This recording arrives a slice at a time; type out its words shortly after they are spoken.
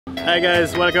Hi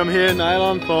guys, welcome here in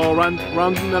Ireland for round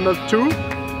number 2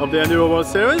 of the Enduro World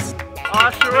Series. Oh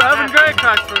sure, we're having great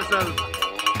crack for ourselves.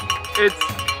 It's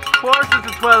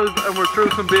 11:45 and we're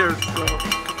through some beers, so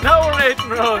now we're 8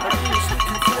 and road.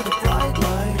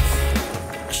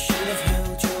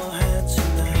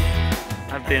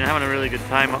 I've been having a really good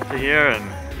time up to here,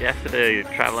 and yesterday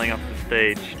travelling up to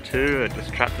stage 2 I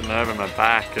just trapped a nerve in my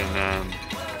back, and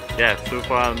yeah, so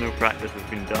far no practice has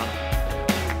been done.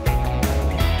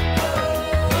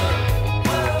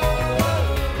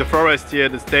 The forest here,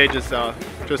 the stages are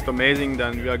just amazing,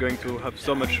 and we are going to have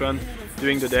so much fun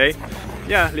during the day.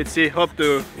 Yeah, let's see, hope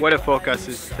the weather forecast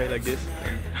is stay like this.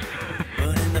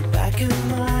 But in the back of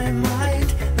my mind,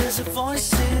 there's a voice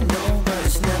saying no, but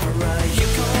it's never right.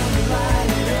 You're gonna light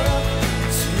it up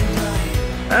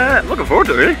tonight. Looking forward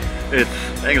to it, really. I think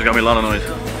there's going to be a lot of noise.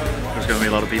 There's going to be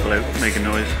a lot of people out making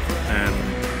noise.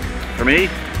 For me,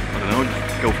 I don't know,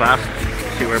 just go fast,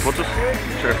 see where it puts us.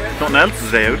 Sure, nothing else is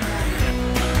a day out.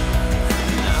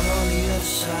 I'm on the other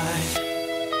side.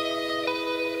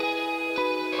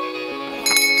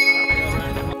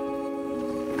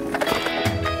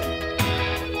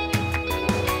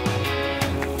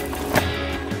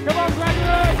 Come on,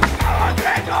 Gregory! Come on,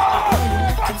 Gregory!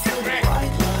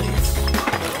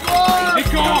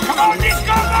 Nico, come on,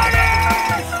 Nico,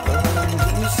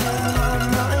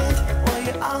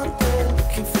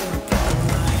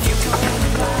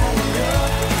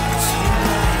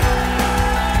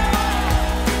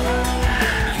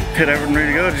 Hit everything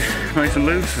really good, nice and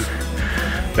loose.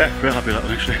 Yeah, real happy with that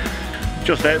one actually.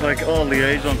 Just out like all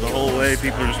liaisons the whole way,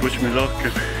 people just wishing me luck.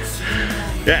 And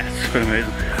yeah, it's been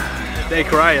amazing. They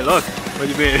cry a lot. What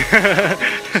do you mean?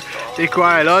 They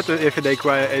cry a lot. If they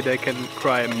cry, they can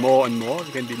cry more and more.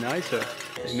 It can be nicer.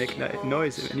 They make no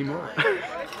noise anymore.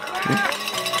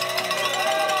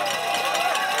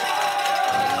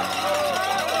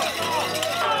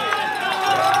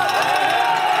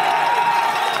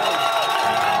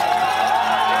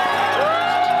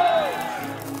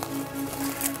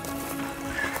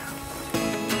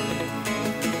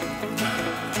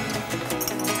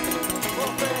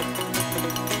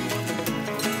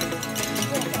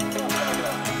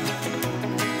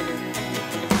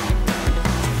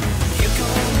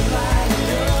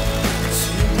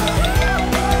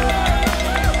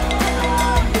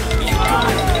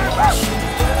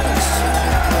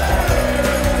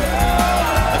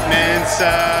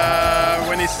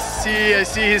 When I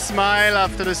see his smile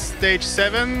after the stage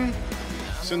 7,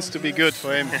 seems to be good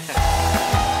for him.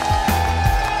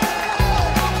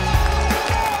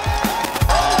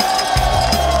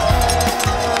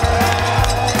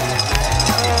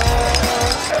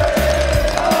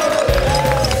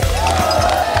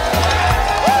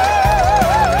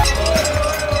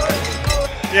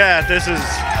 Yeah, this is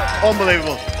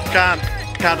unbelievable.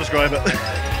 Can't describe it.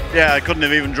 Yeah, I couldn't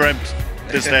have even dreamt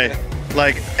this day.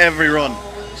 Like every run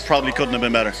probably couldn't have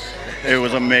been better. It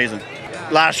was amazing.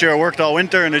 Last year I worked all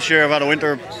winter, and this year I've had a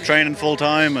winter training full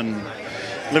time and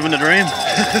living the dream.